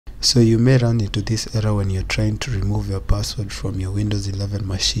So you may run into this error when you're trying to remove your password from your Windows 11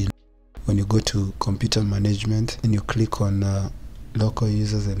 machine. When you go to computer management and you click on local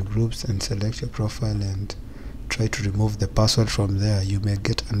users and groups and select your profile and try to remove the password from there, you may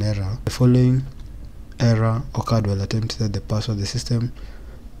get an error. The following error occurred while attempting to set the password. The system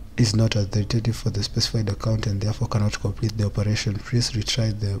is not authoritative for the specified account and therefore cannot complete the operation. Please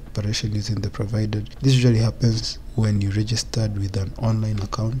retry the operation using the provided. This usually happens when you registered with an online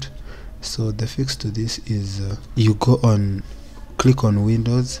account. So the fix to this is you click on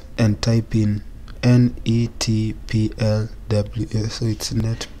Windows and type in NETPLW, so it's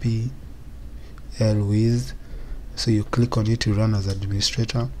netplwiz. So you click on it to run as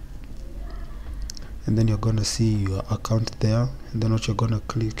administrator, and then you're gonna see your account there. And then what you're gonna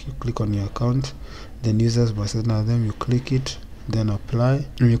click, you click on your account, then users must enter them, you click it, then apply.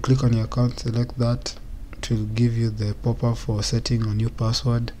 When you click on your account, select that, it will give you the pop-up for setting a new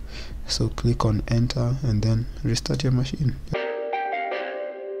password. So click on enter and then restart your machine.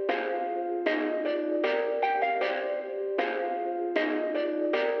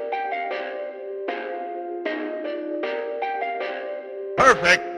 Perfect.